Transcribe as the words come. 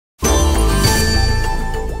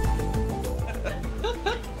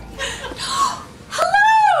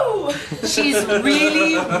she's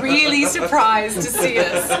really, really surprised to see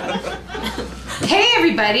us. Hey,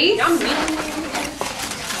 everybody.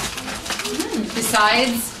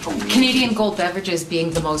 Besides Canadian Gold Beverages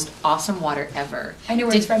being the most awesome water ever. I know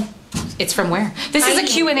where it's from. It's from where? This is a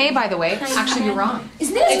Q&A, by the way. Actually, you're wrong.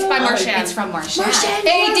 Isn't it? It's by Marchand. It's from Marchand. Marchand,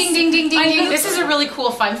 Hey, yes. ding, ding, ding, ding, ding. This is a really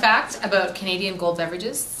cool fun fact about Canadian Gold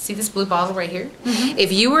Beverages. See this blue bottle right here?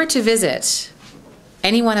 If you were to visit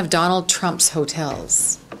any one of Donald Trump's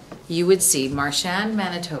hotels, you would see Marchand,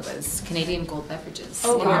 Manitoba's Canadian Gold Beverages.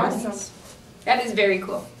 Oh, wow. Awesome. That is very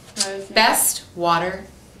cool. Best water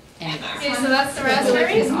anywhere. Okay, so that's the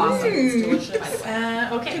raspberry. It's awesome. It's delicious, by the way.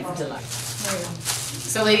 Okay. It's delightful.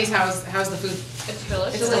 So, ladies, how's the food? It's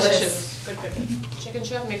delicious. It's delicious. Good cooking. Chicken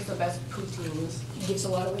Chef makes the best poutines. He gives a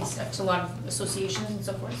lot of ways to a lot of associations and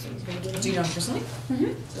so forth, so he's very good. Do you know him personally?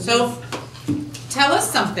 So, tell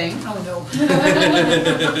us something Oh no.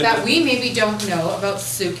 that we maybe don't know about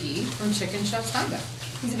Suki from Chicken Chef Steinbach.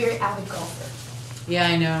 He's a very avid golfer. Yeah,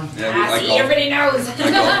 I know. Yeah, Everybody knows.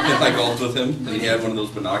 I golfed with him, and he had one of those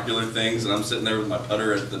binocular things, and I'm sitting there with my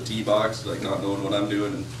putter at the tee box, like not knowing what I'm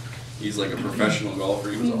doing, and he's like a professional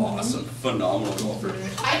golfer. He was awesome, phenomenal golfer.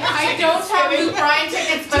 I don't have Luke Bryan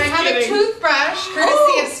tickets, but I have a toothbrush,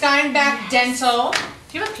 courtesy of Steinbach Dental. Do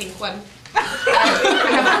you have a pink one? I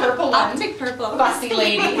have a purple one. I'll take purple. Fussy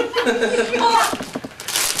lady.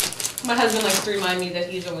 My husband likes to remind me that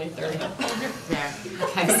he's only 30. Yeah,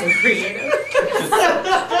 I'm so creative.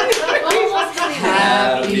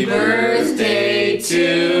 Happy birthday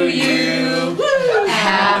to you.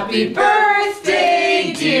 Happy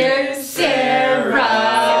birthday, dear Sarah.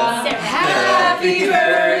 Happy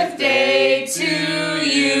birthday to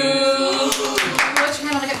you. What's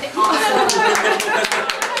your hand? I got the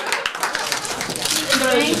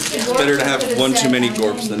It's better to have one too many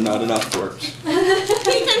gorps than not enough gorps.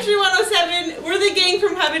 Country 107, we're the gang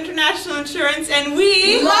from Hub International Insurance, and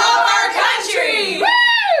we love